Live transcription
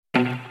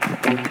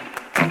Blessed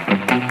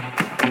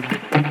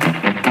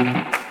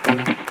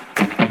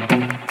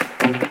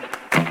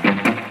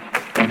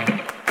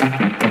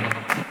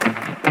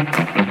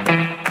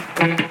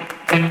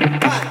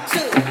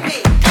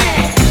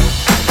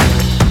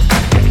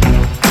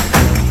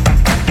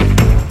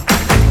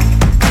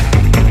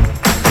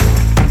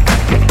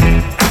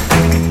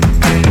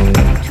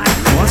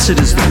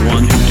is the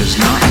one who does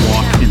not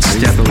walk in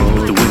step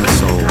with the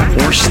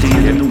wicked, or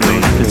stand in the way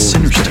that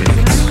sinners take,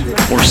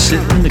 or sit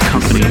in the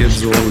company of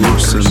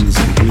mockers,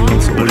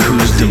 but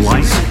whose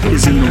delight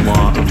is in the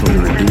law of the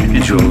Lord, and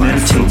who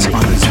meditates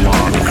on his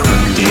law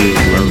day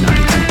and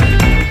night.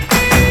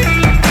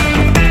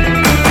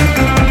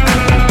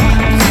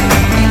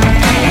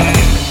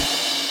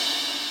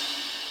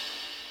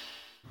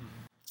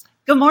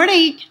 Good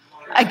morning.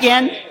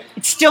 Again,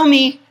 it's still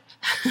me.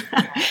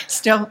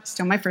 Still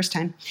my first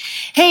time.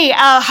 Hey,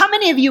 how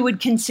many of you would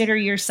consider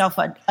yourself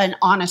an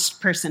honest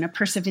person, a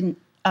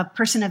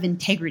person of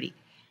integrity?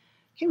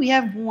 Okay, we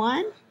have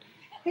one.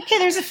 Okay,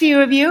 there's a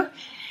few of you.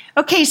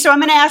 Okay, so I'm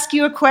going to ask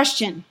you a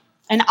question,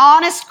 an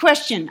honest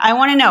question. I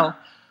want to know,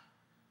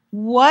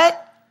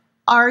 what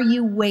are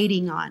you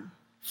waiting on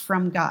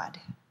from God?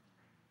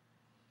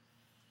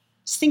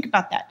 Just think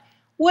about that.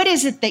 What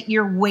is it that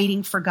you're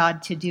waiting for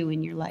God to do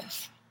in your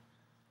life?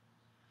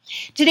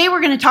 Today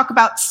we're going to talk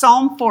about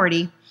Psalm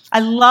 40. I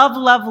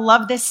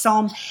love this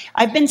psalm.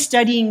 I've been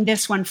studying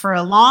this one for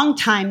a long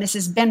time. This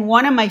has been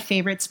one of my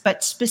favorites,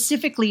 but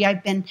specifically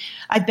I've been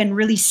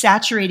really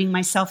saturating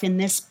myself in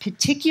this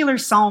particular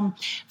psalm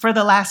for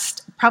the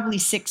last probably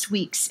 6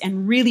 weeks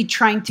and really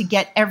trying to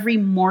get every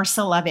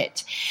morsel of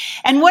it.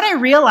 And what I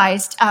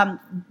realized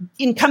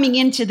in coming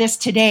into this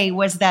today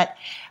was that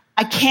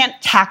I can't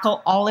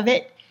tackle all of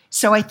it.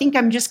 So I think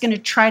I'm just going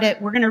to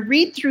we're going to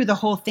read through the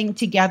whole thing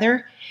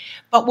together.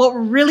 But what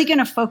we're really going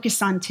to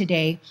focus on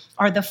today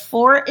are the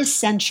 4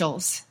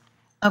 essentials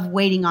of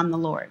waiting on the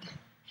Lord.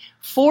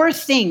 4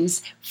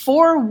 things,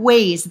 4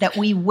 ways that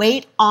we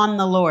wait on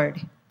the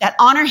Lord, that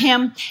honor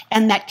him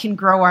and that can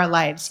grow our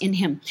lives in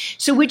him.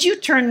 So would you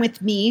turn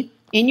with me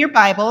in your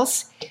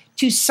Bibles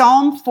to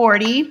Psalm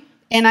 40,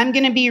 and I'm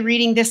going to be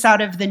reading this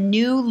out of the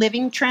New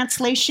Living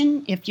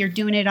Translation if you're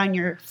doing it on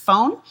your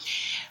phone.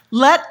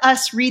 Let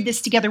us read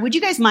this together. Would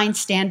you guys mind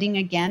standing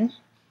again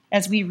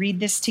as we read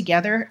this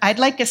together? I'd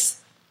like us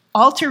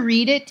all to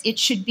read it. It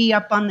should be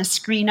up on the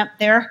screen up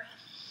there.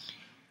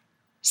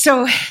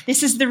 So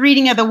this is the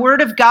reading of the Word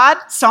of God,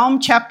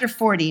 Psalm chapter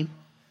 40.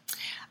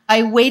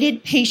 I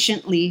waited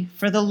patiently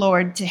for the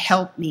Lord to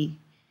help me,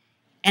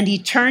 and he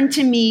turned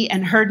to me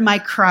and heard my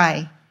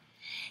cry.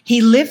 He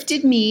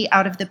lifted me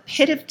out of the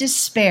pit of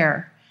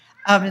despair,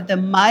 out of the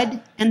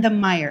mud and the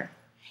mire.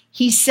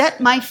 He set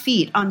my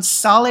feet on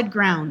solid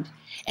ground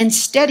and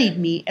steadied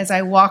me as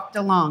I walked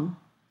along.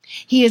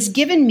 He has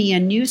given me a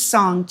new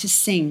song to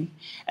sing,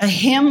 a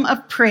hymn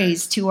of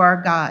praise to our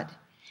God.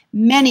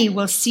 Many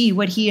will see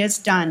what he has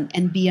done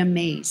and be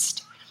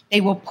amazed.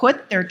 They will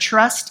put their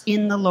trust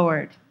in the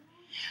Lord.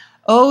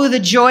 Oh, the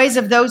joys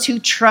of those who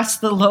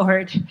trust the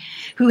Lord,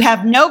 who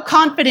have no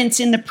confidence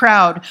in the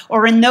proud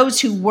or in those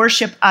who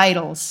worship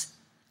idols.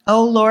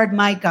 Oh, Lord,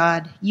 my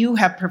God, you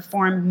have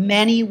performed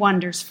many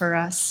wonders for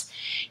us.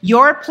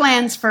 Your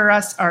plans for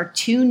us are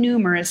too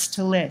numerous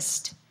to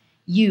list.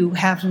 You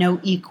have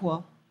no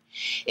equal.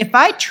 If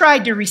I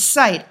tried to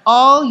recite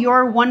all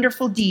your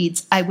wonderful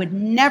deeds, I would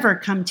never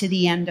come to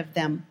the end of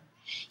them.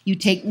 You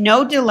take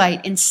no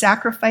delight in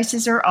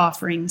sacrifices or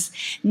offerings.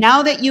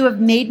 Now that you have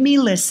made me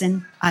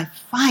listen, I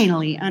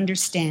finally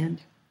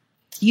understand.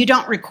 You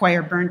don't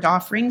require burnt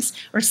offerings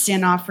or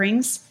sin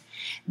offerings.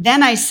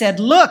 Then I said,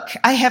 look,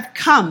 I have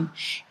come,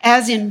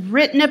 as in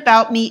written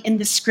about me in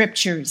the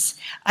scriptures.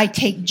 I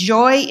take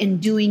joy in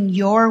doing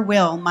your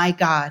will, my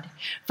God,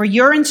 for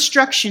your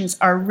instructions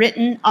are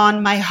written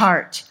on my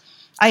heart.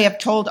 I have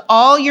told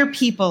all your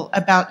people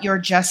about your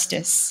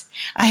justice.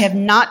 I have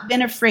not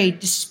been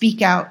afraid to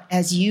speak out,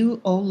 as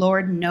you, O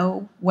Lord,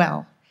 know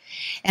well.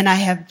 And I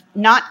have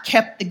not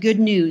kept the good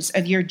news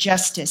of your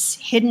justice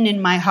hidden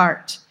in my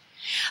heart.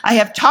 I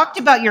have talked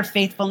about your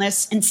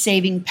faithfulness and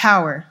saving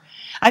power.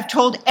 I've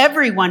told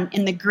everyone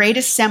in the great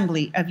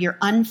assembly of your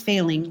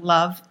unfailing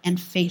love and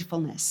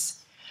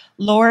faithfulness.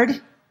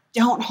 Lord,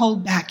 don't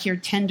hold back your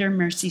tender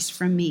mercies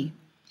from me.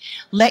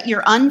 Let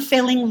your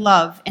unfailing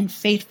love and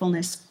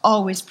faithfulness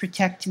always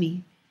protect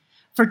me.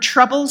 For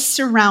troubles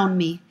surround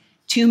me,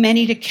 too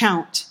many to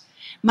count.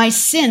 My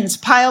sins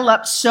pile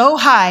up so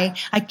high,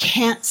 I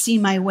can't see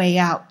my way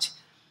out.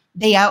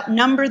 They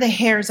outnumber the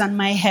hairs on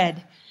my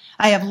head.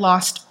 I have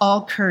lost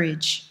all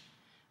courage.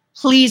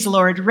 Please,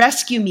 Lord,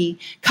 rescue me.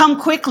 Come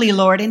quickly,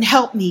 Lord, and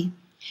help me.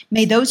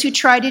 May those who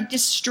try to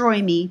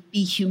destroy me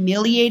be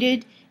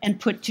humiliated and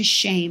put to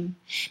shame.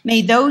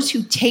 May those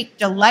who take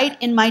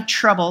delight in my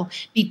trouble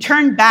be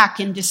turned back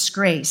in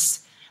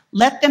disgrace.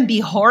 Let them be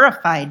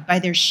horrified by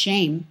their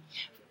shame.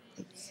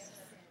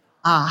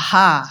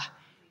 Aha,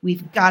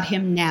 we've got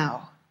him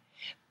now.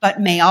 But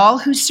may all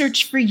who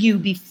search for you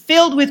be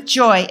filled with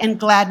joy and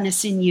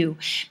gladness in you.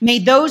 May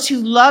those who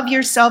love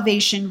your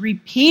salvation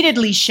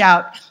repeatedly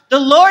shout, The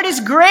Lord is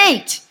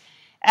great.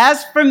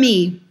 As for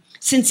me,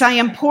 since I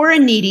am poor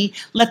and needy,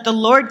 let the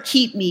Lord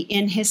keep me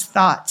in his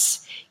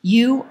thoughts.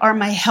 You are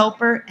my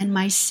helper and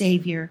my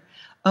savior.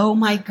 Oh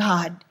my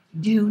God,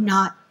 do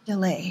not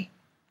delay.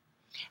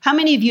 How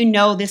many of you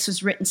know this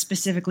was written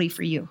specifically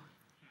for you?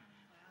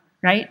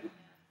 Right?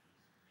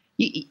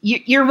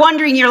 You're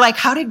wondering, you're like,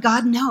 how did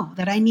God know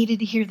that I needed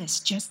to hear this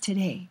just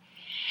today?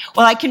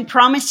 Well, I can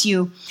promise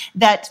you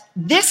that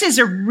this is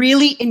a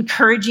really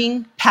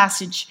encouraging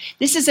passage.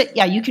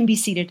 You can be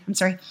seated. I'm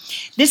sorry.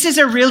 This is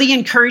a really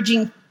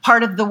encouraging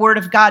part of the Word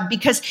of God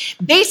because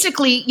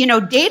basically,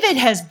 David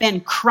has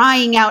been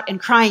crying out,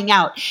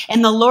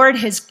 and the Lord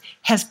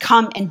has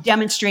come and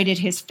demonstrated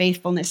his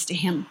faithfulness to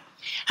him.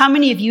 How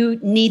many of you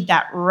need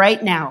that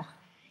right now?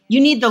 You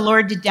need the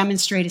Lord to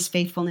demonstrate his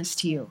faithfulness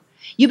to you.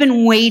 You've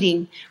been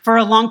waiting for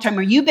a long time,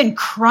 or you've been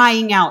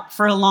crying out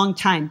for a long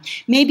time.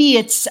 Maybe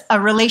it's a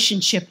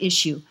relationship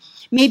issue.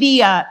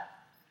 Maybe,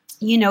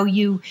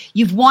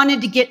 you've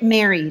wanted to get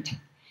married,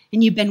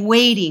 and you've been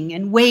waiting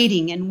and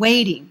waiting and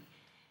waiting.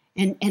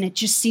 And it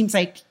just seems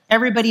like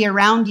everybody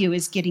around you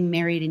is getting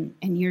married,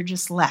 and you're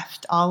just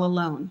left all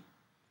alone.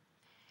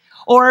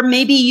 Or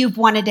maybe you've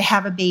wanted to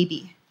have a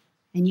baby,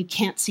 and you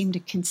can't seem to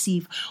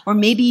conceive. Or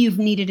maybe you've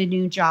needed a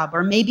new job.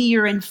 Or maybe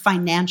you're in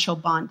financial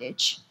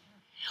bondage.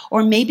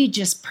 Or maybe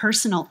just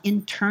personal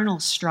internal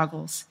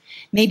struggles.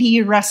 Maybe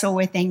you wrestle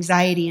with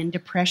anxiety and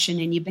depression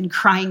and you've been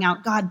crying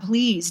out, God,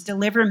 please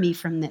deliver me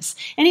from this.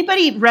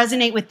 Anybody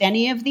resonate with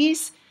any of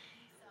these?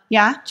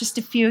 Yeah, just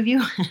a few of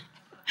you.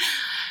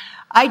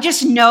 I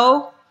just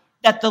know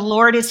that the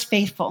Lord is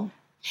faithful.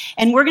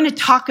 And we're going to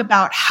talk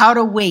about how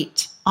to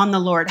wait on the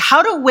Lord,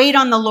 how to wait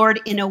on the Lord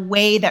in a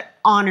way that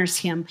honors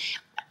him,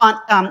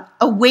 a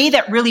way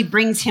that really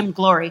brings him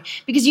glory.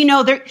 Because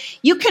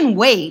you can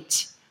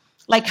wait.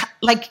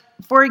 Like,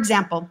 for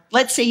example,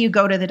 let's say you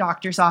go to the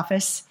doctor's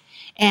office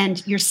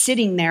and you're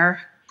sitting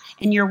there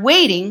and you're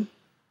waiting,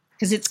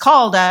 because it's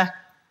called a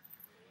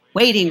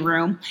waiting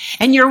room,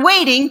 and you're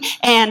waiting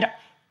and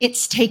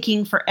it's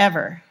taking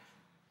forever.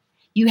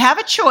 You have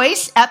a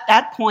choice at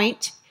that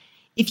point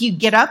if you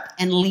get up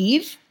and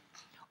leave,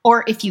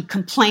 or if you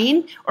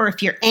complain, or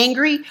if you're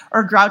angry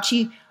or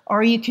grouchy,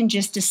 or you can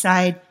just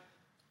decide,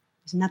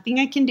 there's nothing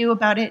I can do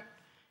about it,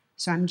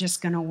 so I'm just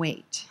going to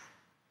wait.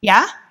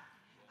 Yeah?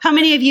 How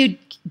many of you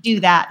do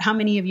that? How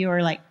many of you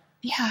are like,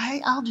 yeah,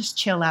 I'll just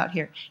chill out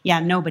here?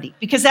 Yeah, nobody.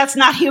 Because that's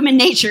not human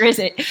nature, is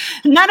it?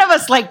 None of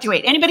us like to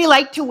wait. Anybody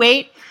like to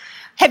wait?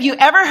 Have you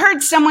ever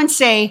heard someone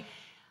say,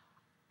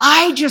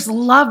 I just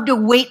love to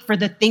wait for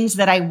the things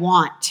that I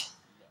want?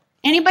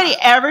 Anybody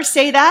ever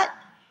say that?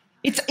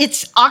 It's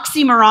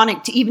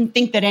oxymoronic to even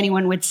think that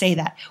anyone would say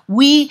that.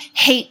 We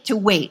hate to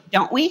wait,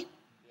 don't we?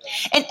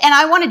 And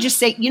I want to just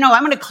say,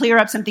 I'm going to clear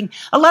up something.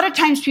 A lot of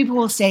times people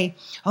will say,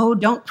 oh,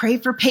 don't pray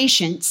for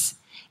patience.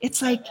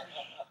 It's like,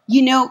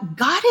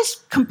 God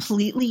is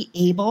completely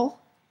able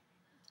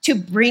to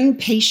bring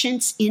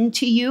patience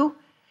into you,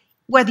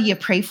 whether you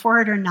pray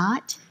for it or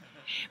not.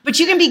 But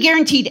you can be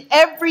guaranteed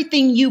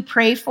everything you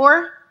pray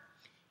for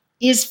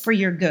is for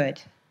your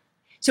good.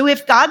 So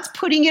if God's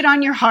putting it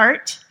on your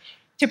heart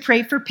to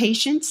pray for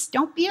patience,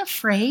 don't be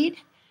afraid.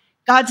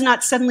 God's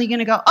not suddenly going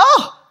to go,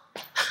 oh,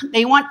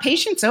 they want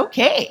patience?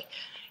 Okay.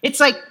 It's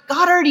like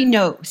God already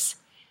knows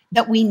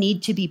that we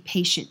need to be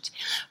patient.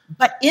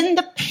 But in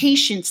the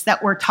patience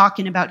that we're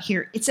talking about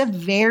here, it's a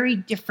very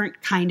different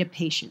kind of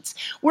patience.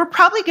 We're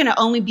probably going to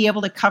only be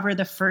able to cover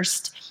the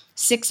first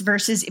 6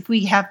 verses. If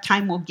we have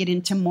time, we'll get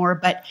into more.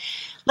 But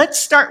let's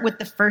start with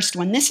the first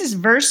one. This is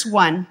verse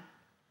 1.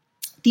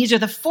 These are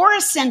the 4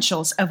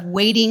 essentials of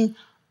waiting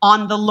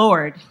on the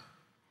Lord,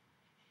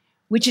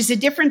 which is a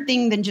different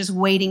thing than just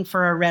waiting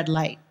for a red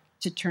light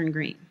to turn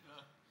green.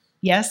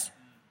 Yes?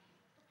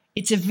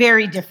 It's a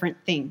very different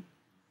thing.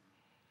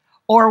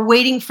 Or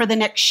waiting for the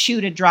next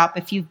shoe to drop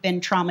if you've been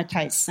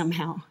traumatized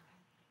somehow.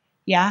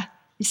 Yeah?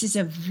 This is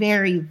a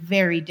very,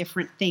 very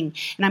different thing.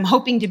 And I'm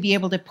hoping to be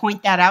able to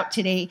point that out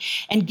today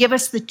and give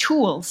us the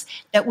tools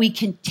that we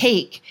can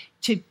take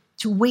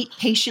to wait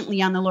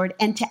patiently on the Lord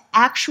and to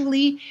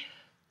actually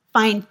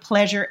find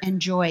pleasure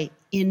and joy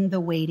in the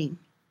waiting.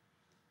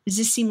 Does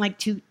this seem like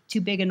too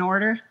big an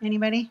order?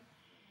 Anybody?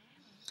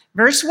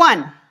 Verse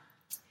 1.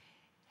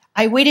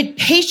 I waited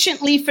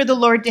patiently for the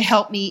Lord to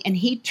help me, and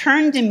he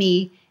turned to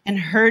me and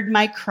heard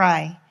my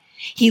cry.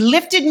 He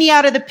lifted me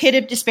out of the pit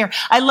of despair.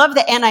 I love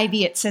the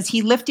NIV. It says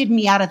he lifted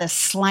me out of the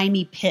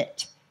slimy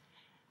pit.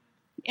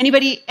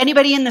 Anybody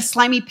in the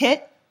slimy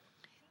pit?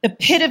 The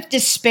pit of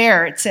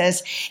despair, it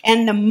says,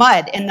 and the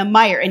mud and the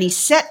mire. And he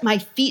set my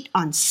feet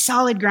on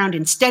solid ground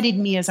and steadied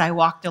me as I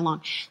walked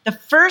along. The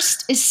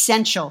first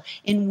essential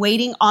in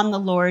waiting on the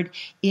Lord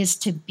is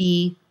to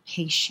be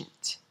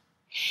patient.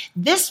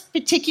 This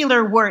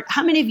particular word,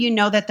 how many of you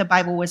know that the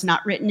Bible was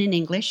not written in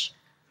English?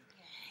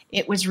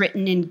 It was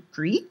written in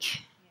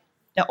Greek.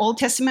 The Old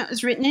Testament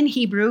was written in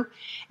Hebrew,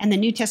 and the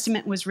New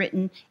Testament was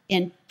written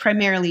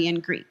primarily in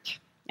Greek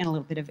and a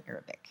little bit of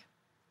Arabic.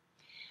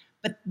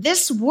 But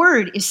this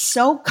word is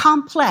so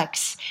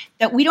complex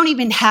that we don't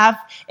even have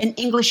an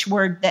English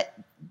word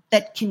that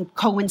that can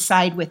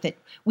coincide with it.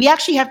 We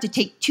actually have to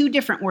take two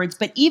different words,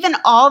 but even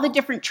all the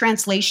different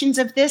translations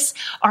of this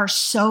are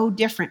so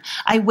different.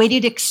 I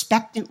waited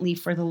expectantly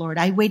for the Lord.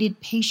 I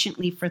waited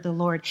patiently for the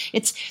Lord.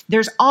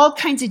 There's all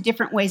kinds of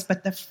different ways,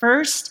 but the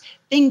first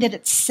thing that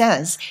it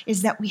says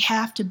is that we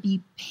have to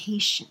be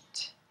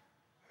patient.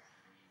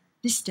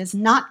 This does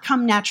not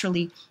come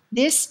naturally.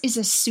 This is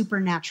a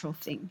supernatural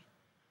thing.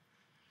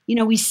 You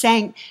know, we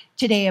sang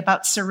today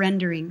about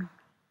surrendering,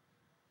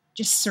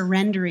 just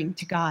surrendering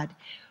to God.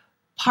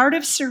 Part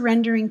of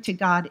surrendering to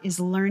God is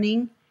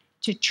learning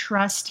to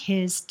trust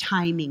his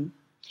timing.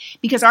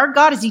 Because our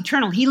God is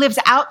eternal. He lives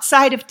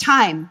outside of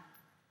time,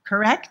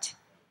 correct?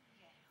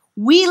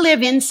 We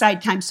live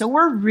inside time, so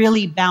we're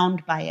really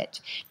bound by it.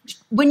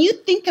 When you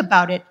think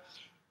about it,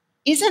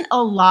 isn't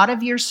a lot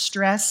of your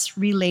stress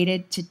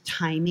related to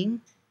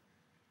timing?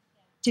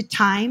 To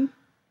time?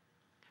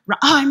 Oh,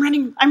 I'm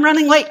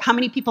running late. How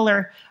many people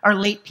are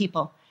late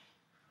people?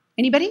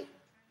 Anybody?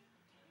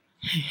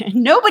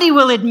 Nobody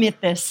will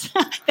admit this.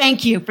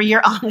 Thank you for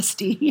your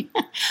honesty.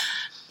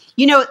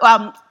 You know,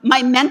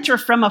 my mentor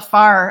from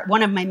afar,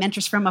 one of my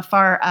mentors from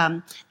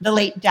afar, the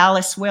late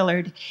Dallas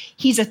Willard,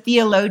 he's a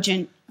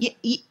theologian.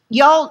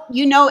 Y'all,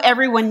 you know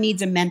everyone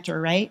needs a mentor,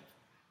 right?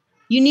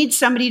 You need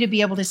somebody to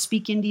be able to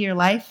speak into your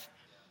life.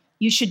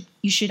 You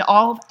should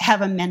all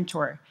have a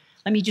mentor.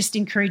 Let me just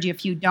encourage you,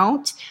 if you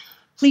don't,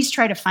 please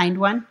try to find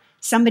one.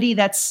 Somebody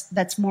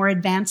that's more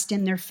advanced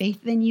in their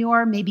faith than you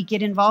are. Maybe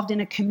get involved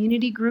in a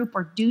community group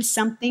or do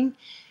something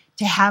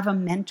to have a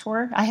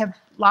mentor. I have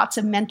lots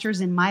of mentors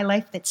in my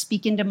life that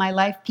speak into my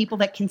life, people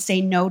that can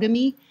say no to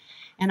me,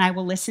 and I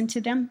will listen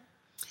to them.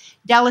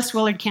 Dallas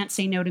Willard can't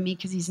say no to me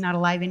because he's not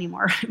alive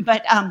anymore.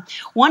 But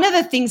one of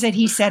the things that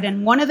he said,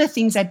 and one of the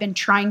things I've been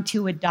trying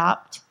to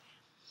adopt,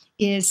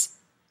 is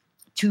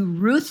to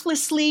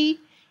ruthlessly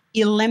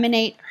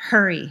eliminate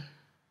hurry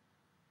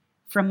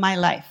from my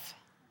life.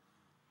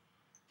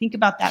 Think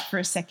about that for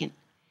a second.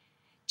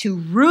 To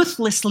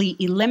ruthlessly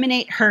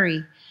eliminate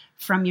hurry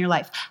from your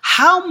life.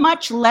 How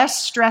much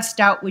less stressed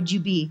out would you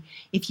be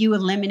if you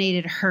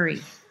eliminated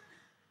hurry?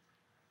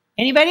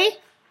 Anybody?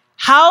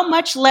 How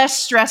much less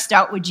stressed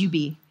out would you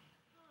be?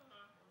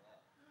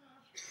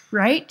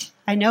 Right?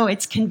 I know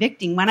it's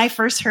convicting. When I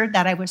first heard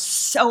that, I was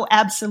so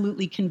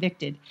absolutely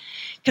convicted.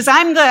 Because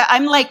I'm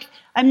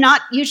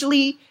not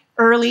usually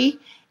early,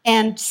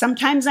 and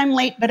sometimes I'm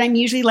late, but I'm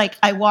usually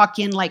I walk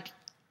in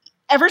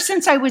ever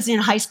since I was in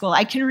high school.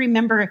 I can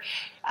remember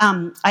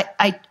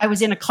I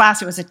was in a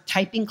class. It was a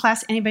typing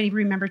class. Anybody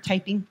remember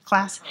typing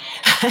class?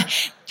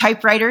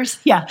 Typewriters?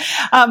 Yeah.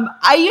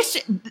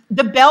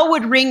 The bell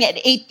would ring at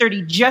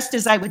 8:30 just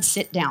as I would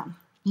sit down.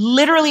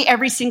 Literally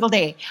every single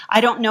day. I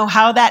don't know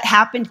how that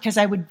happened because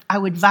I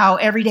would vow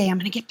every day, I'm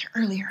going to get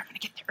there earlier.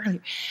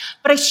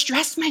 But I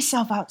stressed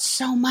myself out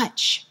so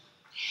much.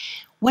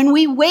 When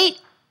we wait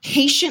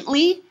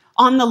patiently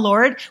on the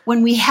Lord,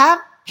 when we have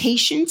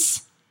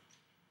patience,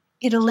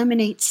 it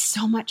eliminates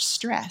so much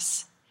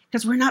stress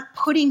because we're not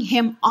putting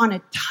him on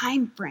a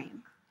time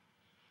frame,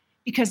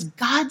 because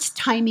God's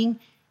timing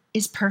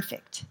is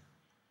perfect.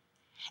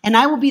 And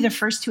I will be the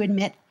first to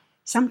admit,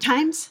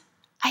 sometimes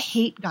I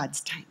hate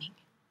God's timing.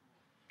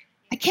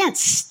 I can't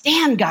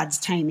stand God's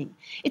timing.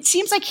 It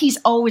seems like he's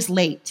always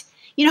late.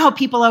 You know how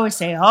people always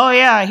say, oh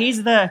yeah,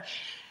 he's the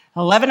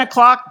 11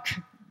 o'clock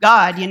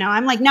God, you know?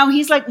 I'm like, no,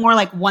 he's more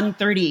like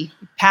 1:30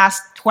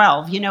 past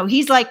 12. You know,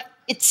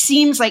 it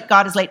seems like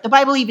God is late. The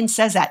Bible even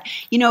says that.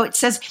 You know, it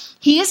says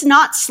he is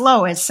not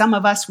slow as some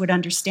of us would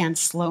understand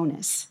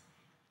slowness,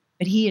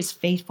 but he is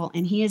faithful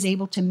and he is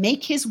able to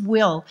make his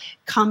will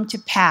come to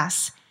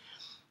pass.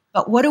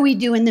 But what do we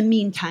do in the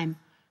meantime?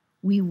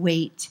 We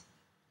wait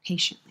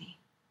patiently.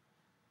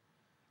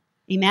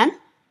 Amen?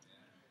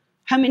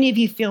 How many of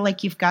you feel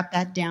like you've got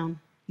that down?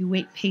 You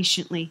wait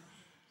patiently.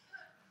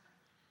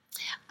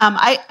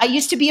 I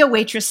used to be a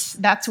waitress.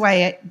 That's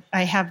why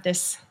I have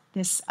this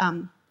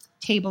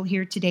table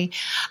here today.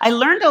 I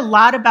learned a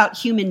lot about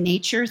human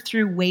nature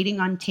through waiting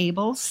on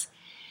tables.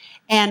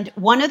 And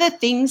one of the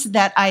things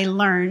that I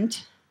learned,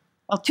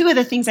 two of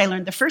the things I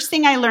learned. The first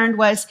thing I learned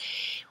was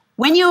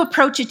when you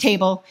approach a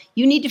table,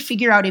 you need to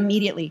figure out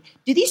immediately,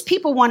 do these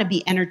people want to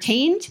be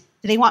entertained?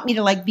 Do they want me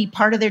to be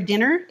part of their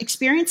dinner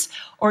experience?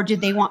 Or do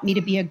they want me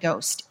to be a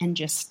ghost and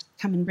just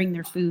come and bring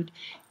their food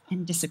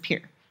and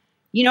disappear?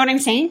 You know what I'm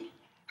saying?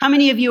 How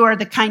many of you are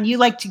the kind you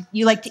like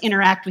to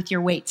interact with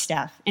your wait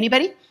staff?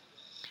 Anybody?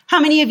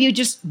 How many of you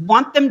just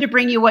want them to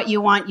bring you what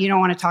you want? You don't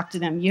want to talk to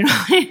them. You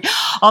know,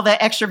 all the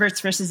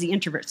extroverts versus the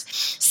introverts.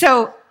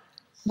 So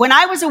when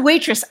I was a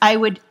waitress, I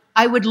would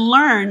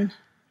learn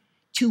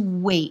to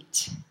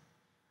wait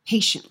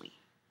patiently.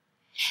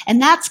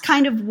 And that's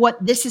kind of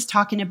what this is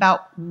talking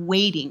about,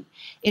 waiting.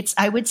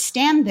 I would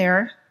stand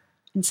there,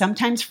 and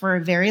sometimes for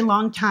a very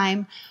long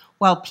time,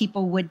 while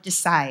people would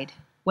decide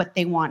what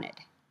they wanted.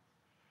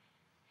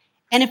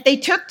 And if they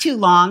took too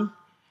long,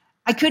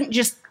 I couldn't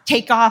just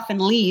take off and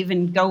leave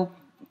and go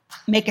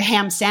make a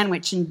ham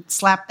sandwich and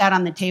slap that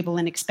on the table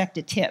and expect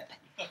a tip,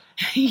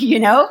 you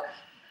know?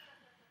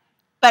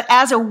 But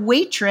as a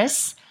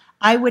waitress,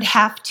 I would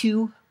have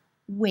to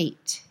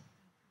wait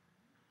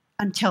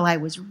until I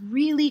was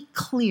really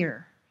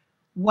clear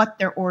what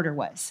their order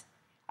was.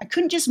 I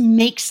couldn't just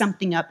make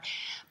something up.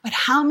 But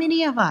how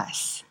many of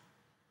us,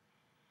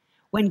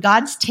 when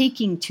God's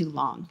taking too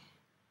long,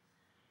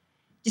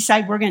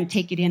 decide we're going to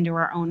take it into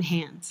our own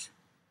hands?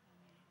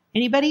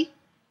 Anybody?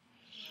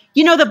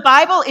 You know, the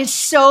Bible is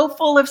so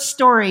full of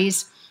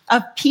stories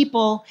of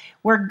people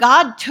where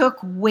God took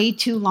way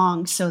too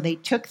long, so they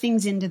took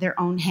things into their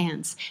own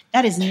hands.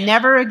 That is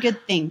never a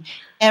good thing.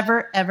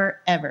 Ever, ever,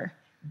 ever.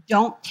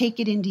 Don't take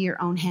it into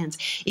your own hands.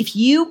 If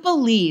you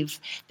believe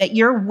that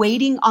you're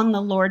waiting on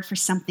the Lord for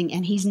something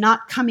and he's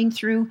not coming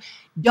through,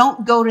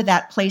 don't go to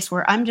that place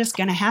where I'm just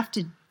going to have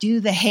to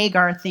do the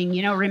Hagar thing.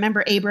 You know,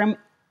 remember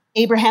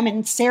Abraham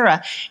and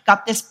Sarah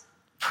got this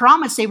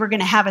promise they were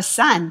going to have a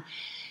son,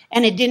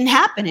 and it didn't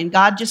happen, and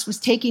God just was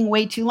taking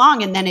way too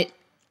long, and then it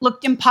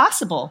looked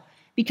impossible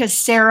because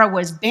Sarah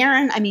was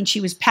barren. I mean, she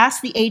was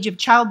past the age of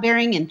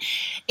childbearing, and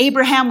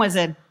Abraham was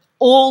an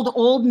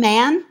old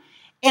man,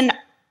 and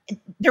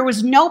there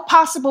was no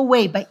possible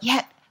way, but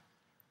yet,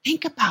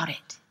 think about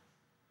it.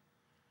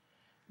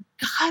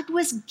 God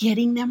was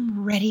getting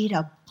them ready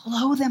to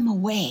blow them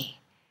away.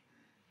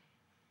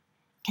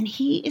 And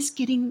he is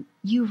getting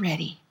you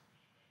ready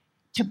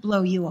to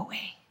blow you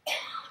away.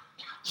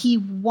 He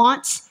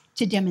wants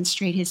to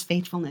demonstrate his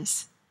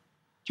faithfulness.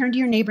 Turn to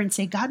your neighbor and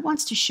say, God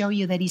wants to show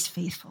you that he's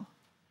faithful.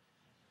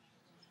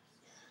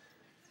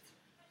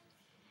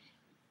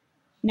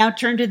 Now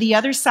turn to the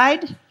other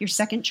side, your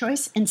second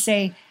choice, and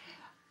say,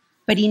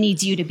 but he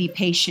needs you to be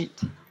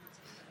patient.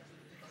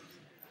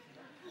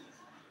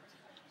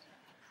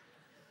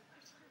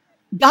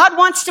 God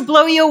wants to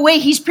blow you away.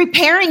 He's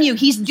preparing you.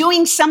 He's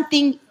doing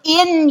something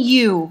in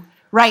you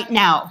right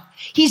now.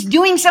 He's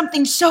doing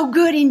something so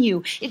good in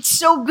you. It's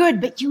so good,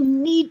 but you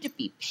need to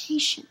be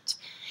patient.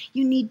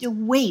 You need to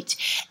wait.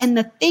 And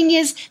the thing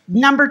is,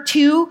 number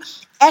 2,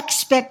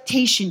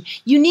 expectation.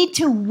 You need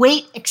to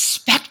wait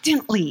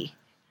expectantly.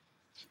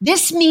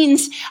 This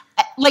means,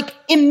 like,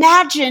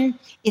 imagine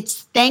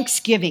it's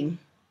Thanksgiving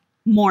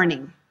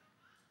morning,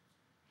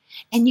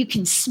 and you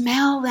can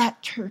smell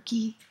that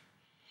turkey,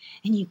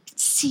 and you can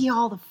see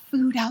all the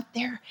food out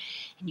there,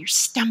 and your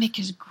stomach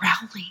is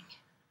growling,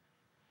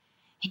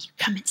 and you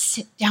come and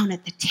sit down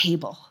at the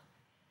table.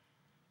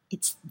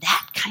 It's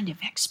that kind of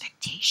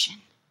expectation.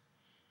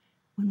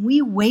 When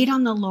we wait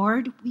on the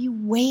Lord, we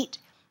wait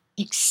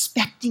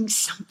expecting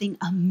something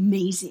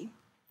amazing,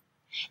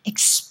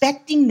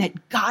 expecting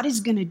that God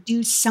is going to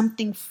do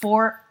something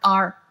for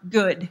our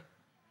good.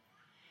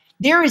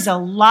 There is a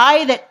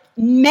lie that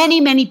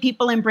many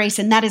people embrace,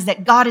 and that is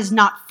that God is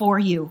not for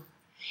you.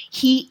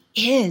 He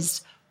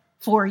is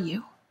for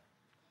you.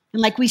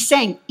 And like we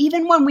sang,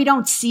 even when we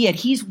don't see it,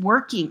 he's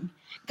working.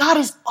 God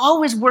is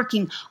always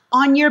working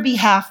on your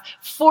behalf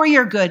for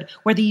your good,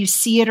 whether you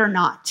see it or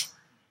not.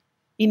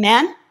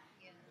 Amen?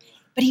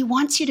 But he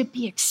wants you to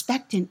be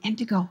expectant and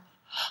to go,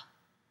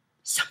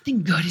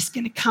 something good is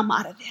going to come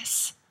out of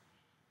this.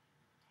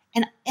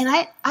 And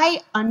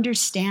I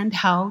understand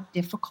how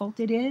difficult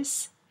it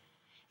is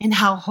and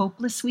how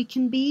hopeless we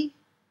can be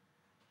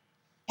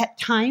at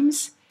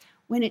times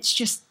when it's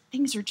just,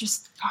 things are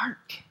just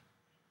dark.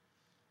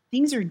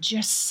 Things are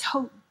just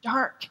so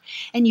dark.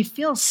 And you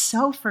feel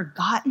so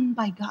forgotten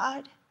by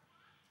God.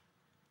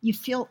 You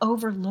feel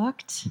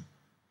overlooked.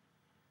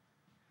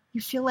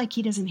 You feel like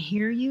he doesn't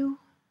hear you.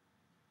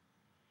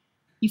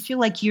 You feel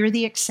like you're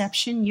the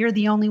exception. You're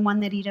the only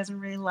one that he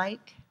doesn't really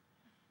like.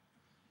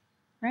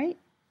 Right?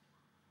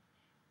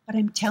 But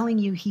I'm telling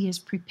you, he is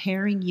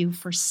preparing you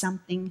for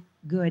something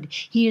good.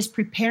 He is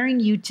preparing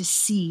you to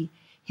see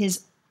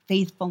his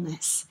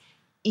faithfulness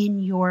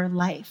in your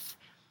life.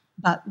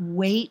 But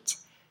wait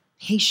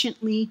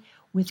patiently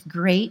with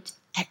great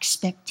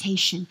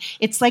expectation.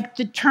 It's like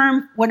the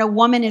term when a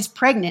woman is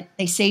pregnant,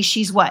 they say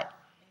she's what?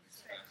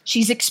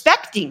 She's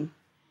expecting.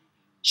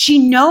 She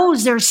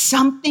knows there's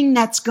something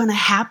that's going to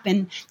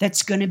happen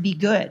that's going to be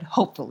good,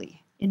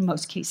 hopefully, in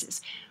most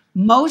cases.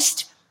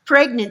 Most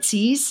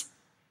pregnancies,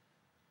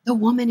 the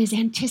woman is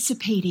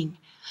anticipating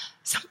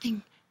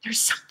something. There's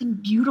something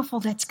beautiful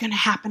that's going to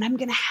happen. I'm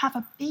going to have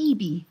a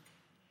baby.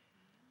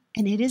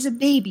 And it is a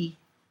baby,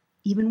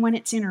 even when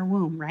it's in her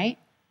womb, right?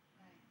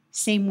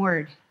 Same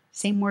word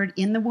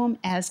in the womb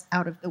as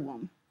out of the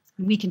womb.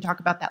 And we can talk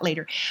about that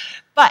later.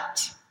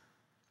 But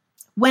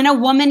when a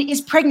woman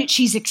is pregnant,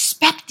 she's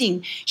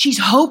expecting, she's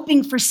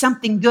hoping for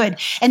something good.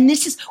 And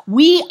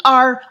we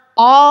are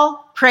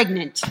all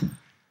pregnant.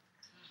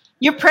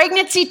 Your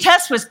pregnancy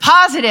test was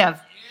positive.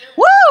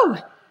 Woo!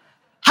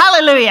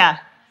 Hallelujah.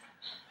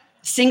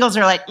 Singles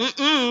are like,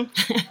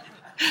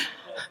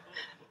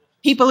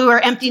 People who are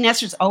empty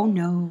nesters, oh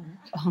no.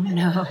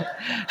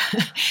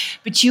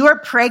 But you are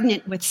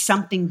pregnant with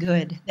something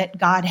good that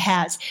God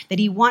has, that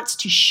he wants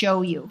to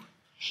show you.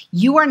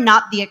 You are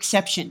not the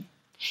exception.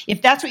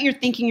 If that's what you're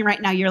thinking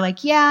right now, you're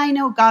like, yeah, I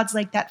know God's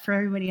like that for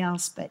everybody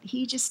else, but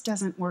he just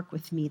doesn't work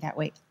with me that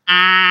way.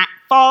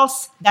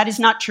 False. That is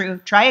not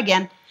true. Try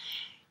again.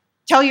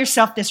 Tell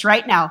yourself this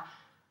right now.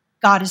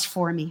 God is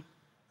for me.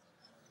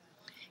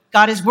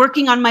 God is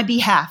working on my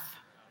behalf.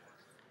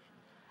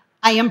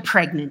 I am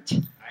pregnant.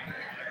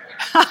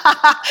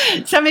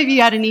 Some of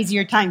you had an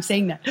easier time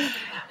saying that.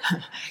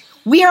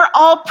 We are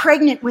all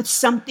pregnant with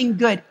something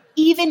good,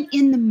 even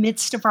in the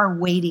midst of our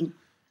waiting,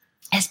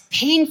 as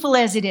painful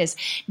as it is.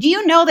 Do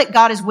you know that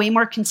God is way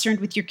more concerned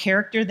with your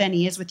character than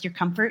he is with your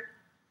comfort?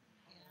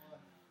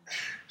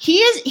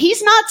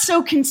 He's not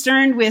so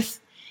concerned with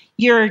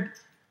your,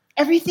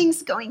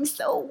 everything's going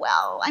so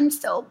well, I'm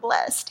so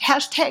blessed,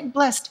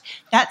 #blessed.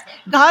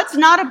 God's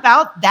not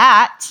about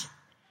that.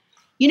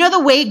 You know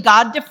the way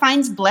God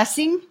defines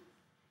blessing?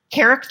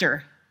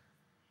 Character.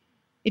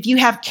 If you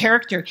have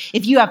character,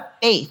 if you have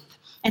faith.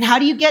 And how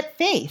do you get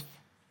faith?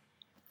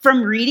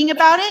 From reading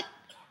about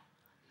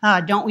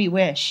it? Don't we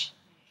wish?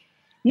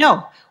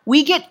 No,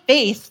 we get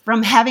faith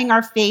from having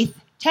our faith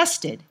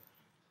tested.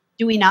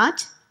 Do we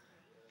not?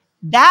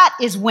 That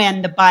is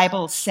when the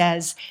Bible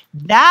says,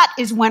 that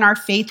is when our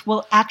faith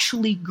will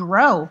actually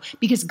grow,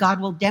 because God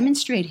will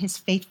demonstrate his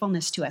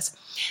faithfulness to us.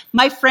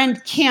 My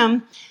friend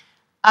Kim,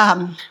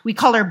 we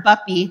call her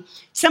Buppy.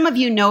 Some of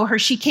you know her.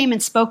 She came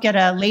and spoke at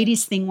a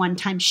ladies' thing one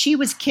time. She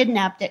was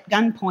kidnapped at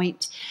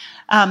gunpoint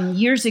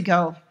years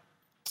ago,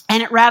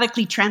 and it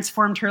radically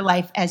transformed her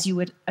life, as you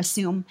would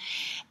assume.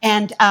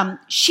 And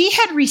she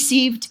had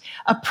received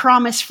a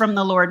promise from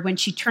the Lord when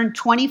she turned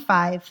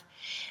 25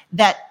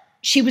 that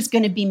she was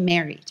going to be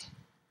married.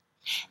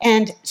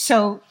 And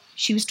so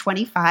she was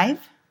 25,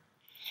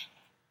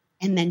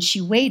 and then she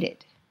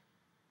waited.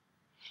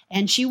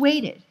 And she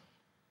waited.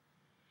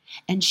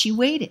 And she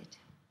waited.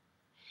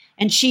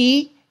 And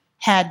she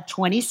had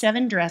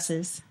 27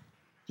 dresses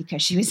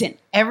because she was in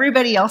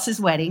everybody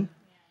else's wedding.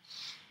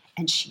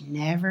 And she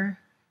never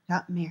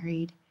got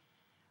married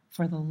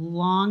for the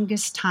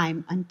longest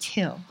time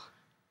until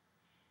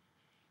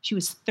she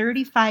was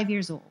 35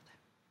 years old.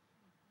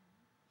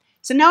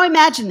 So now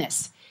imagine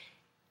this.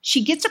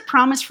 She gets a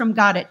promise from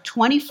God at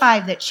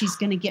 25 that she's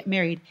going to get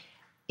married.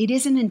 It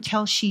isn't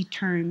until she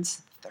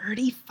turns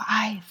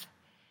 35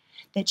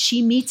 that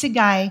she meets a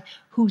guy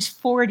who's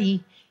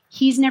 40.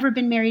 He's never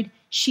been married.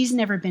 She's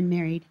never been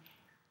married.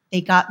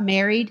 They got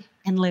married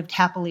and lived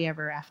happily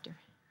ever after.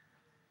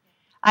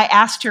 I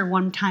asked her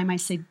one time, I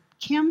said,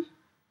 Kim,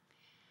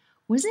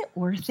 was it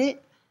worth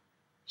it?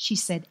 She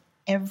said,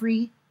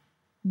 every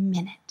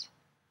minute.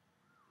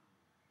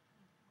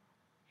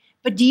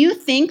 But do you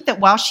think that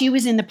while she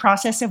was in the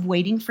process of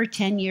waiting for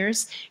 10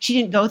 years, she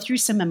didn't go through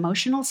some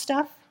emotional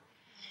stuff?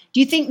 Do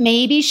you think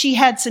maybe she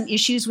had some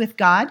issues with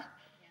God?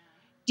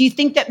 Do you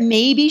think that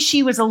maybe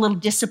she was a little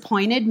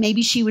disappointed?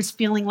 Maybe she was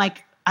feeling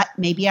like,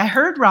 maybe I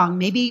heard wrong.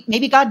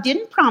 Maybe God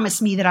didn't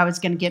promise me that I was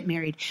going to get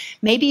married.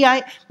 Maybe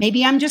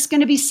I'm just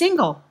going to be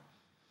single.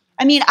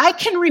 I mean, I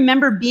can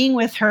remember being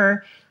with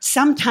her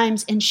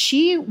sometimes, and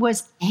she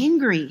was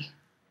angry.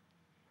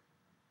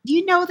 Do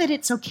you know that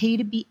it's okay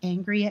to be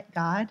angry at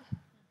God?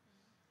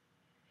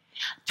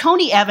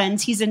 Tony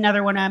Evans, he's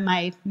another one of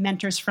my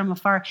mentors from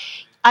afar.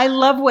 I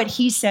love what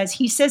he says.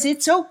 He says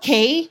it's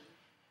okay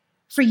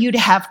for you to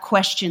have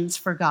questions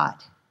for God,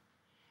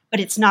 but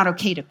it's not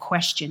okay to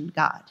question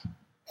God,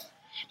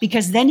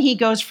 because then he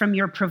goes from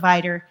your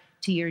provider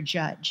to your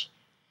judge.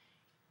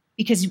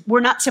 Because we're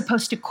not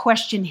supposed to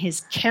question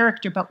his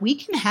character, but we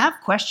can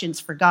have questions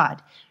for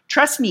God.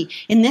 Trust me,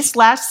 in this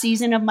last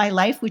season of my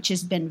life, which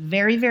has been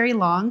very, very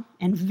long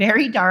and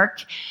very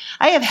dark,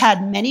 I have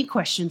had many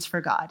questions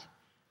for God.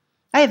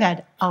 I have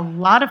had a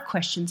lot of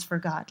questions for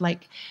God,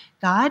 like,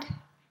 God,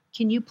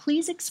 can you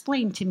please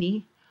explain to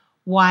me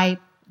why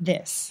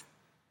this?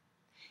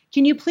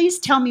 Can you please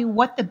tell me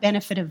what the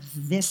benefit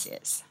of this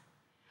is?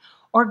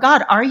 Or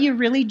God, are you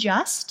really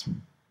just?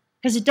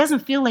 Because it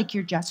doesn't feel like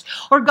you're just.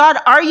 Or God,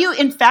 are you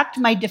in fact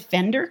my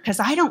defender? Because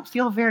I don't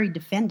feel very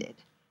defended.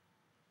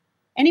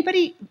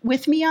 Anybody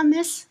with me on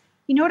this?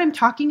 You know what I'm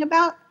talking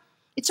about?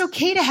 It's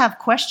okay to have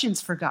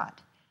questions for God,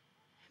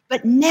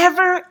 but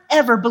never,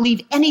 ever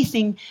believe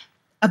anything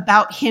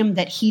about him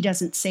that he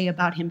doesn't say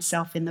about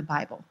himself in the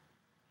Bible.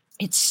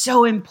 It's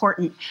so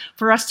important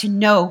for us to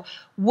know,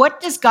 what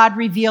does God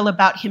reveal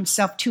about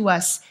himself to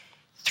us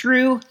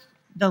through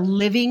the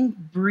living,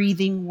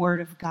 breathing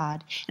Word of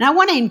God. And I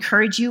want to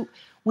encourage you,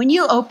 when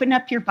you open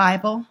up your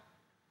Bible,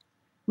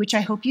 which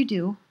I hope you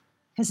do,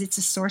 because it's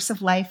a source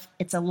of life,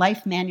 it's a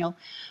life manual,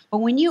 but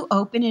when you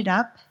open it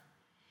up,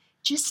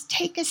 just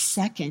take a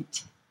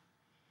second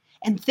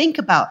and think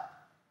about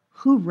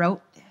who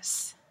wrote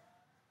this.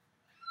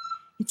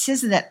 It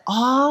says that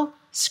all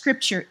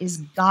Scripture is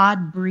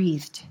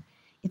God-breathed.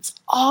 It's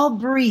all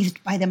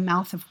breathed by the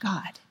mouth of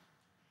God.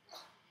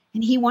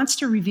 And he wants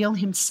to reveal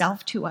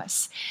himself to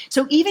us.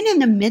 So even in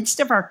the midst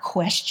of our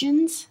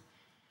questions,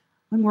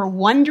 when we're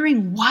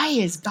wondering, why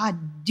is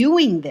God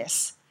doing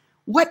this?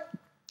 What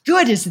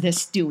good is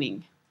this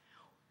doing?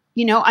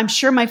 You know, I'm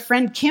sure my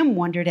friend Kim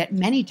wondered at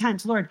many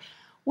times, Lord,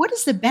 what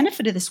is the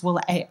benefit of this? Will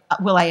I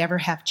ever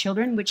have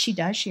children? Which she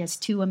does. She has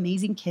 2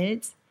 amazing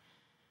kids.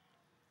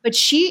 But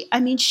she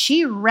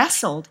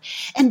wrestled.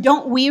 And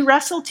don't we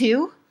wrestle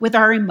too with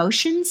our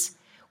emotions,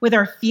 with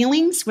our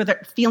feelings, with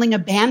our feeling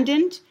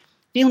abandoned,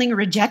 feeling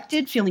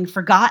rejected, feeling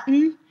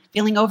forgotten,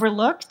 feeling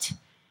overlooked,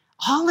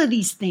 all of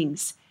these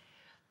things.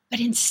 But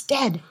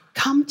instead,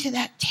 come to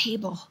that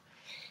table,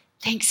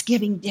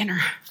 Thanksgiving dinner.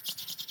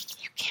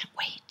 You can't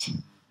wait.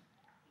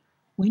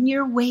 When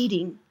you're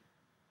waiting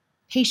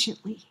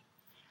patiently,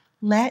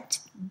 let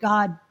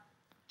God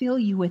fill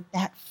you with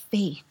that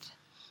faith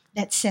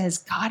that says,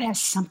 God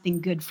has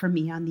something good for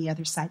me on the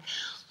other side.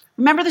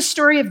 Remember the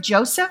story of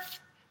Joseph?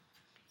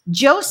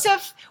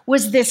 Joseph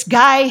was this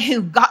guy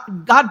who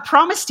God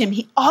promised him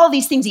all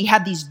these things. He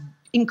had these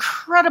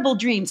incredible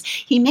dreams.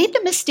 He made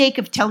the mistake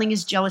of telling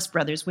his jealous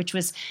brothers, which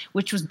was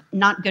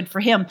not good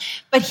for him.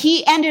 But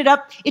he ended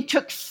up, it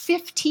took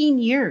 15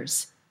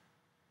 years.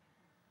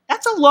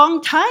 That's a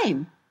long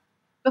time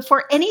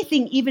before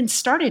anything even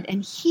started.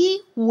 And he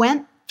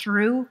went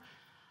through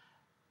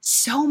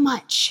so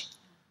much.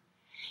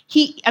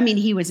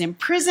 He was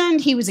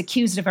imprisoned. He was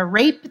accused of a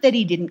rape that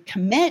he didn't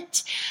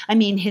commit.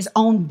 His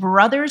own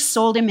brothers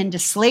sold him into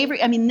slavery.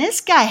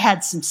 This guy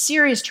had some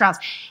serious trials.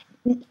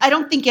 I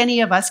don't think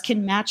any of us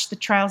can match the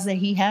trials that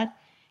he had.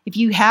 If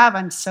you have,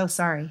 I'm so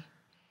sorry.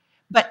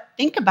 But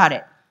think about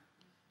it.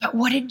 But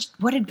what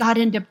did God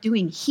end up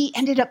doing? He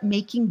ended up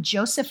making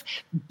Joseph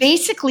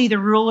basically the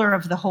ruler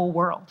of the whole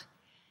world,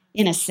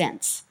 in a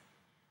sense.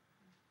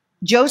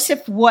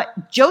 Joseph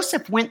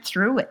went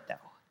through it, though.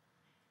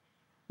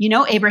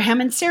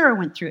 Abraham and Sarah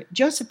went through it.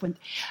 Joseph went.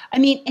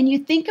 And you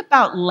think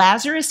about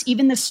Lazarus,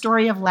 even the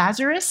story of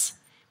Lazarus,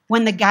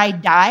 when the guy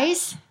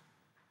dies,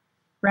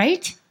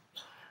 right?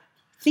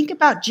 Think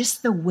about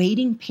just the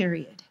waiting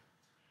period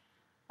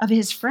of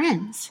his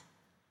friends,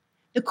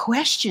 the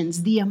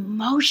questions, the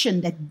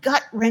emotion, the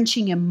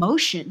gut-wrenching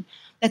emotion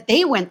that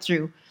they went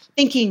through,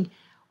 thinking,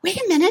 wait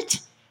a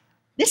minute,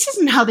 this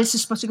isn't how this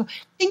is supposed to go.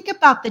 Think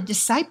about the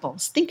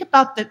disciples. Think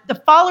about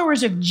the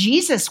followers of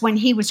Jesus when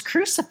he was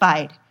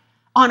crucified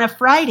on a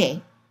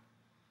Friday.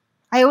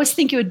 I always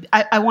think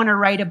I want to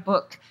write a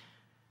book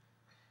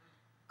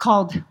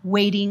called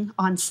Waiting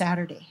on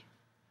Saturday.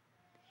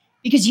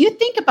 Because you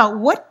think about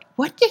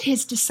what did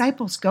his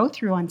disciples go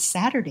through on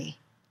Saturday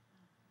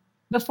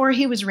before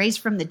he was raised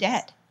from the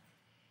dead?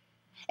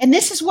 And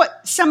this is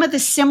what some of the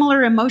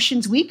similar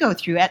emotions we go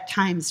through at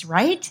times,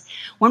 right?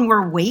 When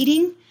we're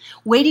waiting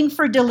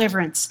for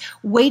deliverance,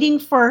 waiting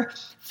for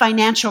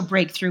financial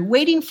breakthrough,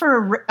 waiting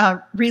for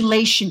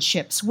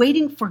relationships,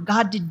 waiting for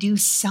God to do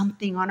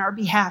something on our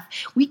behalf.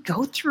 We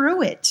go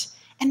through it,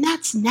 and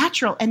that's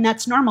natural and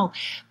that's normal.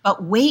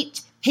 But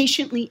wait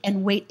patiently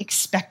and wait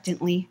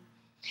expectantly.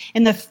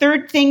 And the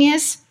third thing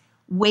is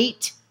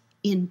wait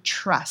in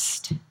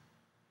trust.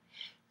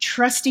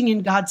 Trusting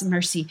in God's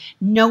mercy,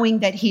 knowing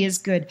that he is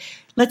good.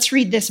 Let's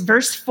read this.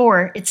 Verse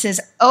 4, it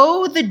says,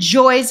 "Oh, the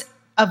joys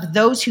of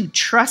those who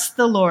trust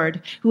the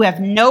Lord, who have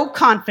no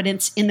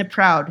confidence in the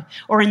proud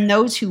or in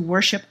those who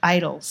worship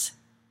idols."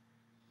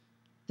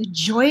 The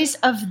joys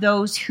of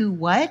those who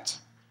what?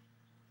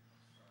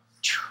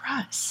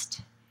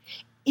 Trust.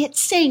 It's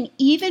saying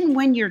even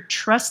when you're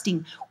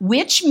trusting,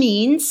 which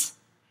means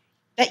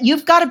that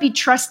you've got to be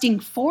trusting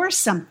for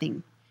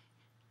something,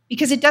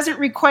 because it doesn't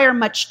require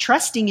much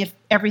trusting if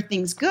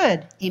everything's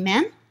good.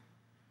 Amen?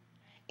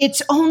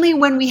 It's only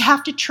when we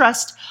have to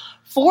trust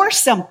for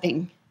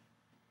something.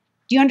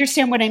 Do you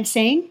understand what I'm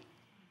saying?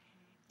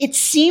 It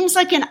seems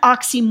like an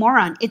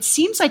oxymoron. It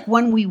seems like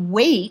when we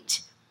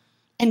wait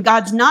and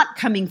God's not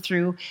coming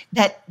through,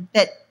 that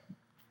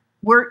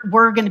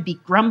we're going to be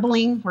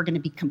grumbling, we're going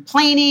to be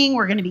complaining,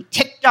 we're going to be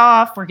ticked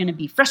off, we're going to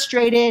be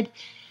frustrated.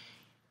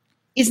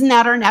 Isn't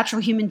that our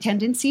natural human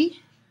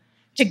tendency?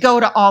 To go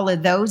to all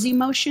of those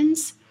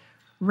emotions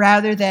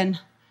rather than,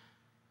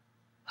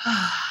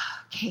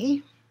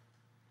 okay,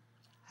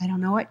 I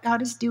don't know what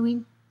God is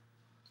doing,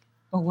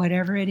 but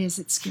whatever it is,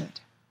 it's good.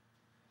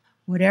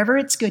 Whatever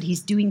it's good, he's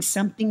doing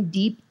something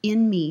deep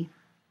in me.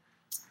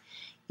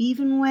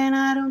 Even when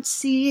I don't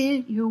see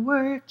it, you're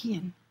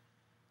working.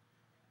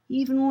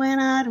 Even when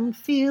I don't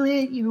feel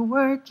it, you're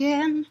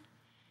working.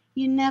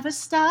 You never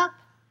stop.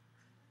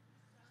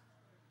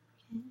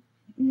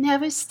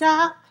 Never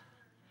stop.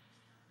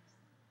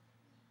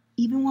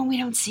 Even when we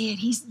don't see it,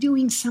 he's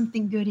doing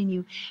something good in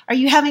you. Are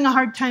you having a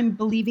hard time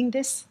believing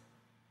this?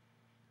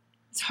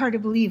 It's hard to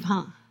believe,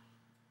 huh?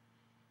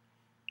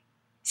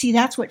 See,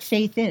 that's what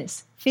faith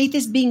is. Faith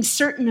is being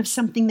certain of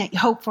something that you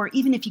hope for,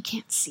 even if you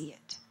can't see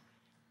it.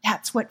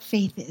 That's what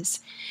faith is.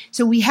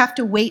 So we have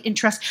to wait and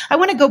trust. I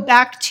want to go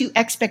back to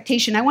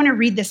expectation. I want to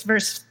read this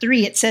verse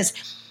 3. It says,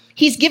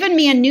 "He's given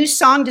me a new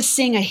song to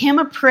sing, a hymn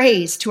of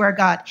praise to our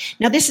God."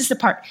 Now this is the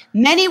part.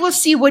 "Many will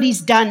see what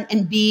he's done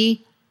and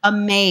be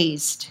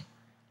amazed.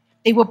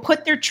 They will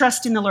put their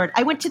trust in the Lord."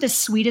 I went to the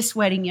sweetest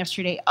wedding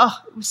yesterday.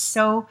 Oh, it was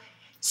so,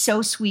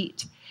 so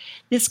sweet.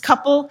 This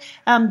couple,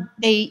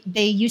 they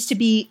used to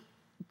be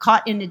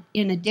caught in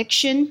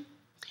addiction.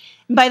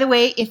 And by the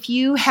way, if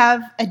you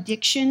have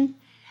addiction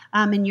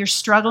and you're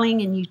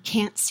struggling and you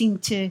can't seem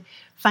to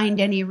find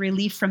any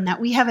relief from that,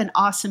 we have an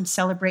awesome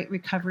Celebrate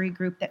Recovery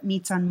group that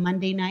meets on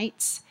Monday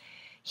nights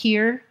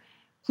here.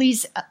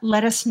 Please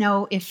let us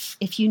know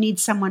if you need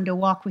someone to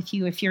walk with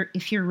you, if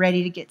you're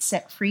ready to get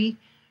set free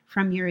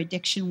from your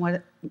addiction,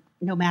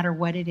 no matter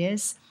what it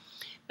is.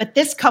 But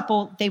this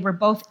couple, they were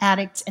both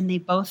addicts and they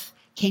both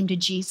came to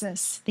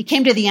Jesus. They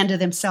came to the end of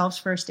themselves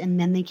first and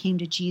then they came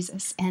to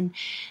Jesus. And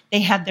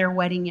they had their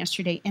wedding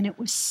yesterday and it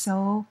was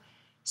so,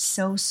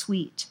 so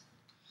sweet.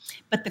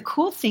 But the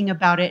cool thing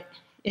about it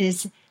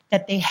is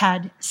that they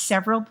had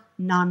several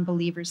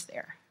non-believers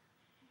there.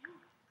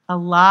 A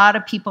lot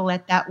of people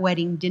at that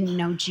wedding didn't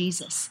know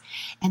Jesus.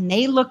 And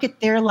they look at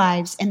their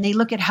lives and they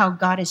look at how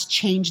God has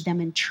changed them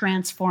and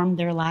transformed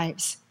their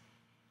lives.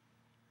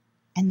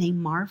 And they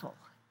marvel.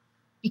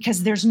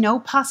 Because there's no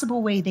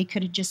possible way they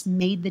could have just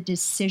made the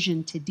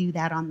decision to do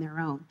that on their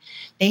own.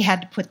 They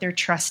had to put their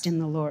trust in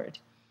the Lord.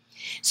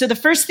 So the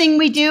first thing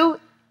we do,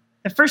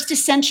 the first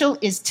essential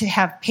is to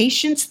have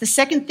patience. The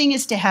second thing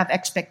is to have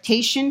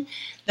expectation.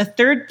 The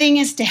third thing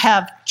is to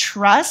have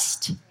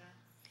trust.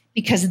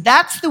 Because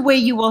that's the way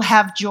you will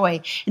have joy.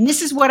 And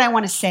this is what I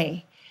want to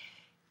say.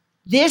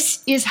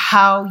 This is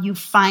how you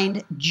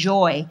find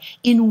joy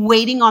in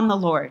waiting on the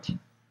Lord,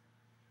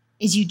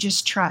 is you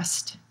just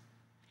trust.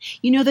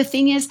 You know, the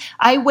thing is,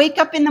 I wake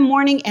up in the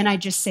morning and I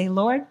just say,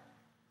 Lord,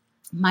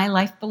 my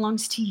life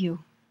belongs to you.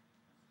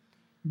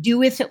 Do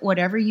with it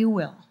whatever you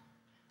will.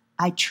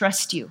 I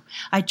trust you.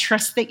 I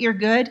trust that you're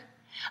good.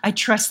 I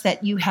trust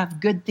that you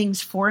have good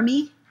things for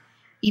me,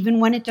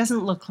 even when it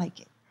doesn't look like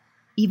it.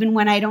 Even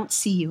when I don't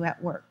see you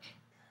at work.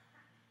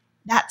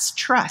 That's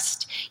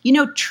trust. You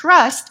know,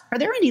 trust, are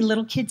there any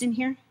little kids in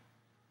here?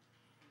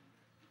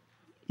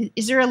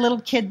 Is there a little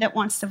kid that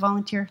wants to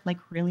volunteer, like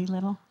really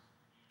little?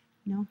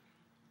 No?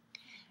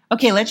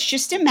 Okay, let's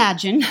just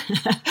imagine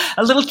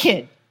a little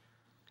kid.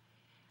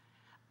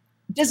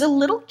 Does a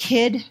little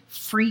kid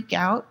freak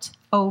out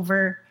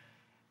over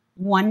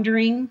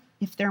wondering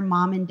if their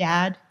mom and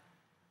dad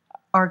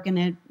are going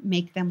to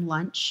make them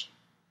lunch?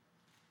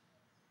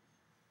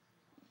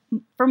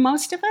 For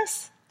most of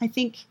us, I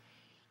think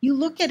you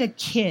look at a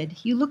kid,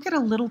 you look at a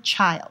little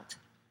child.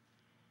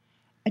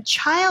 A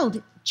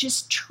child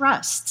just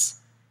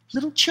trusts.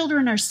 Little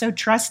children are so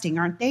trusting,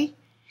 aren't they?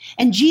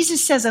 And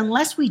Jesus says,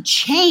 unless we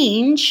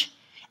change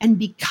and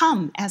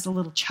become as a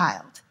little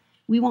child,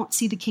 we won't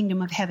see the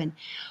kingdom of heaven.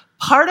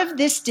 Part of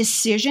this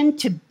decision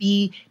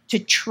to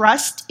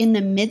trust in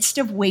the midst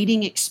of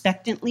waiting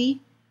expectantly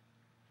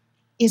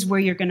is where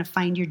you're going to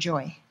find your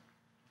joy.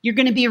 You're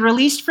going to be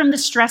released from the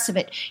stress of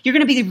it. You're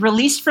going to be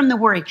released from the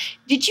worry.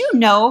 Did you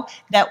know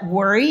that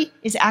worry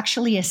is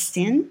actually a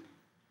sin?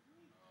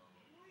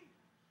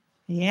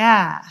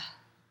 Yeah.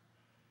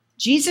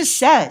 Jesus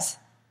says,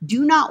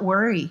 do not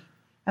worry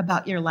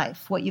about your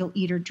life, what you'll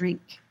eat or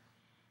drink,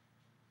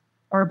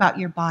 or about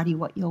your body,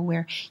 what you'll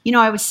wear. You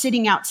know, I was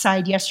sitting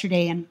outside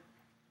yesterday and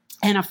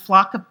a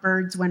flock of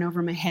birds went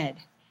over my head.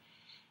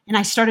 And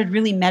I started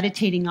really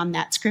meditating on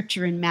that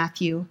scripture in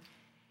Matthew.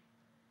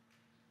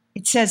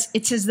 It says,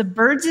 the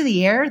birds of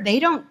the air, they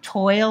don't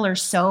toil or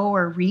sow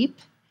or reap,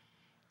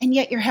 and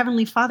yet your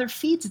heavenly Father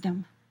feeds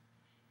them.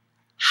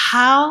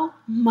 How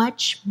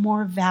much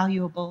more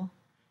valuable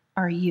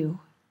are you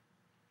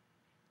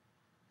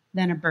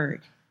than a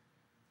bird?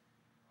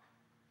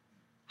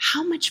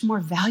 How much more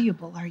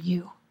valuable are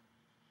you?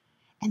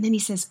 And then he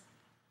says,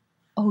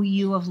 oh,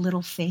 you of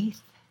little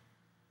faith.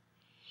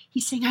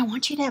 He's saying, I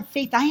want you to have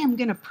faith. I am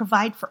going to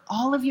provide for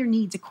all of your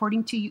needs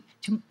according to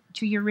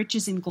your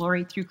riches and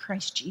glory through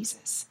Christ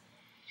Jesus.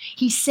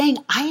 He's saying,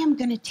 I am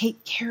going to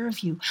take care of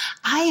you.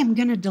 I am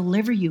going to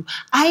deliver you.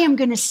 I am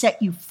going to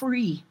set you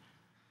free.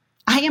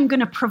 I am going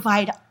to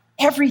provide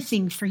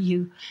everything for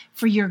you,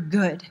 for your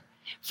good,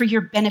 for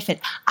your benefit.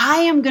 I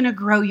am going to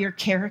grow your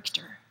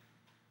character.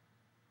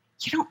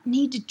 You don't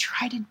need to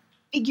try to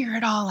figure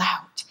it all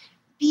out.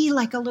 Be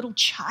like a little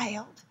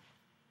child.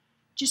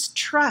 Just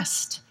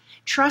trust.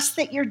 Trust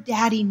that your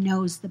daddy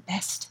knows the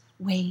best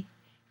way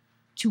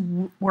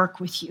to work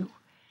with you,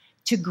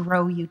 to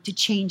grow you, to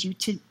change you,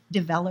 to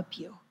develop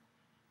you.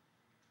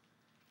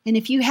 And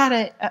if you had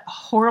a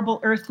horrible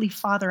earthly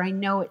father, I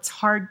know it's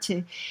hard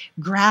to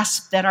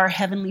grasp that our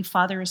heavenly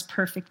Father is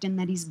perfect and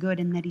that he's good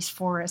and that he's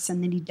for us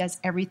and that he does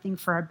everything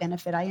for our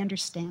benefit. I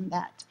understand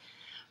that.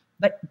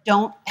 But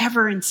don't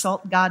ever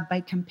insult God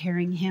by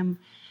comparing him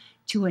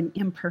to an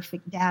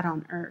imperfect dad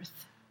on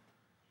earth.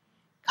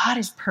 God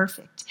is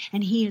perfect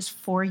and he is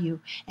for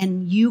you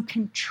and you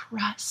can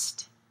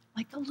trust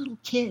like a little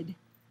kid.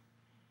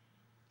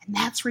 And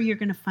that's where you're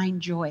going to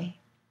find joy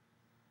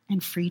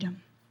and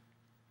freedom.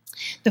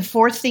 The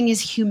fourth thing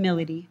is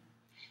humility.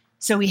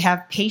 So we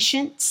have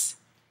patience,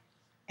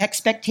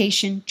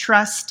 expectation,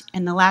 trust,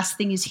 and the last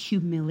thing is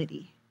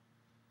humility.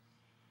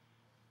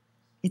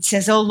 It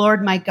says, "Oh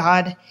Lord, my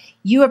God,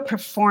 you have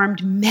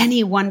performed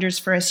many wonders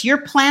for us. Your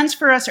plans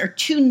for us are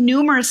too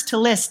numerous to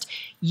list.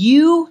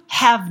 You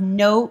have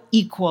no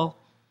equal.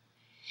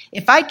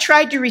 If I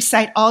tried to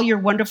recite all your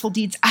wonderful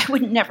deeds, I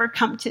would never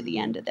come to the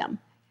end of them.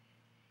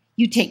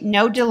 You take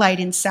no delight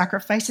in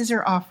sacrifices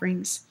or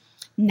offerings.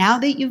 Now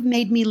that you've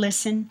made me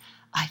listen,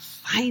 I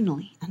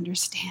finally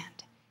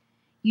understand.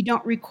 You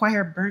don't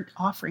require burnt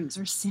offerings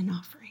or sin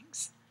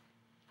offerings."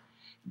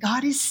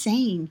 God is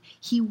saying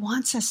he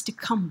wants us to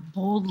come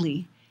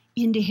boldly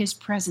into his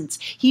presence.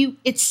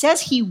 It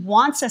says he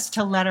wants us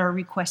to let our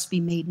requests be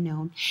made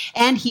known.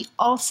 And he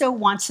also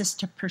wants us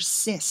to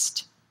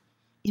persist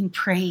in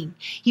praying.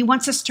 He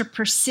wants us to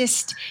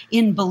persist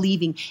in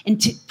believing and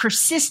to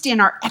persist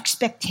in our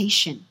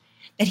expectation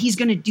that he's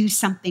going to do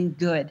something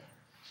good.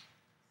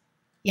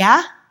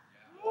 Yeah?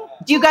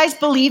 Do you guys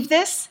believe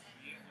this?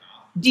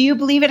 Do you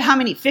believe it? How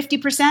many?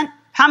 50%?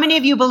 How many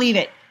of you believe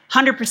it?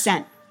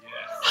 100%.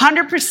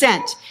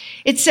 100%.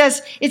 It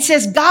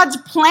says God's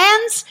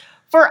plans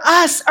for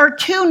us are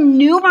too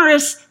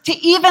numerous to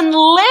even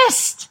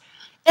list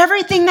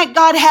everything that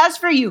God has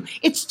for you.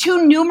 It's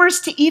too numerous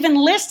to even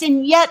list.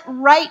 And yet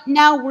right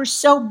now we're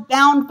so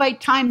bound by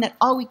time that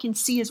all we can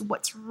see is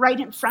what's right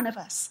in front of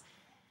us.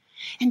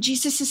 And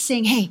Jesus is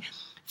saying, hey,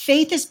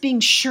 faith is being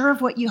sure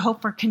of what you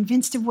hope for,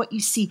 convinced of what you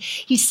see.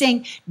 He's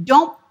saying,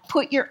 don't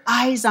put your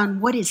eyes on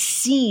what is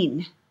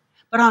seen,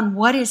 but on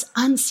what is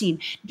unseen.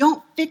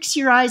 Don't fix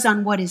your eyes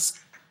on what is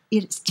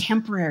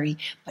temporary,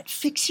 but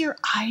fix your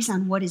eyes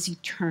on what is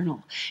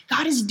eternal.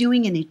 God is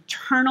doing an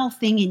eternal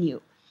thing in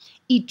you.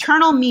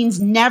 Eternal means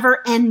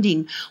never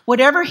ending.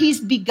 Whatever he's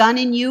begun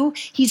in you,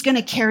 he's going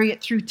to carry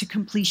it through to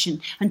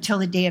completion until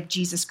the day of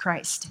Jesus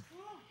Christ.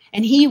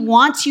 And he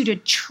wants you to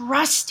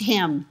trust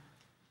him.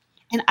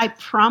 And I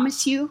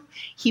promise you,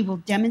 he will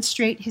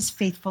demonstrate his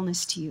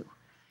faithfulness to you.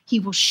 He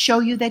will show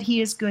you that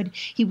he is good.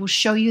 He will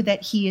show you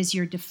that he is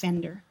your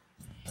defender.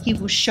 He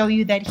will show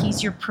you that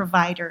he's your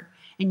provider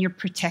and your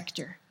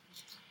protector.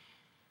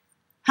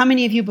 How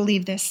many of you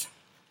believe this?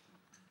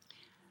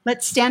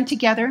 Let's stand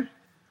together.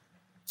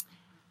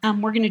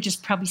 We're going to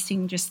just probably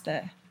sing just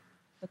the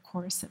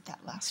chorus of that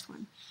last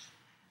one.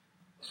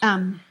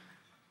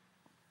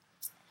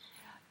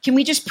 Can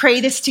we just pray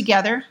this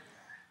together?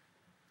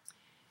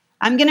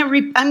 I'm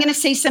going to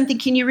say something.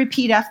 Can you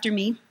repeat after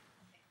me?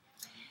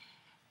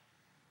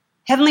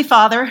 Heavenly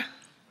Father,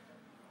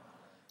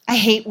 I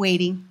hate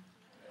waiting.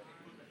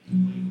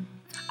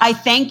 I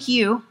thank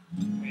you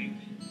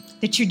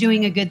that you're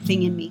doing a good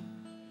thing in me.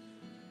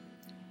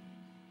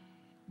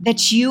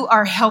 That you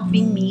are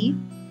helping me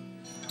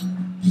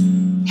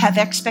have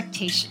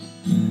expectation.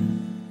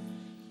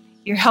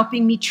 You're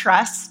helping me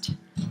trust.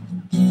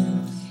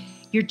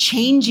 You're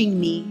changing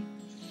me.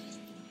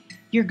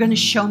 You're going to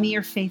show me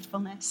your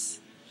faithfulness.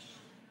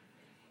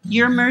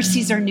 Your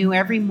mercies are new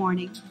every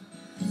morning.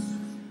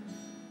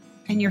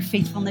 And your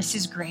faithfulness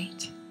is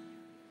great.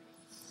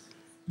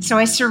 So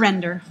I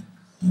surrender.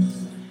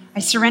 I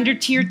surrender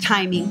to your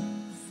timing.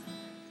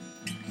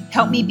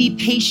 Help me be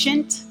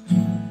patient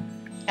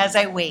as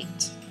I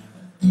wait.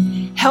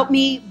 Help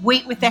me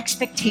wait with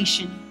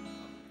expectation,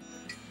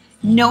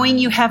 knowing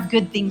you have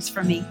good things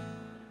for me.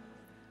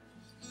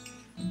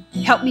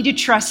 Help me to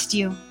trust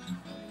you,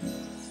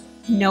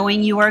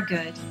 knowing you are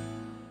good.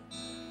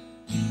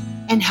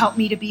 And help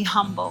me to be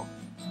humble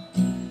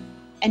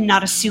and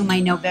not assume I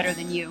know better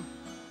than you.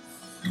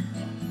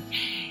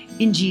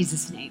 In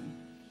Jesus' name,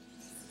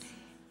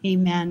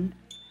 amen.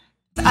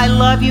 I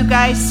love you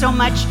guys so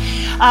much.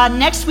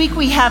 Next week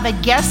we have a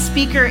guest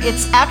speaker.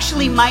 It's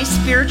actually my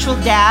spiritual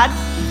dad,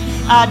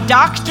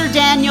 Dr.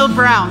 Daniel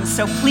Brown.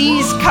 So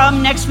please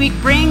come next week.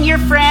 Bring your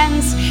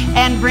friends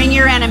and bring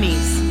your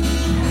enemies.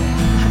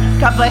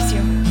 God bless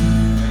you.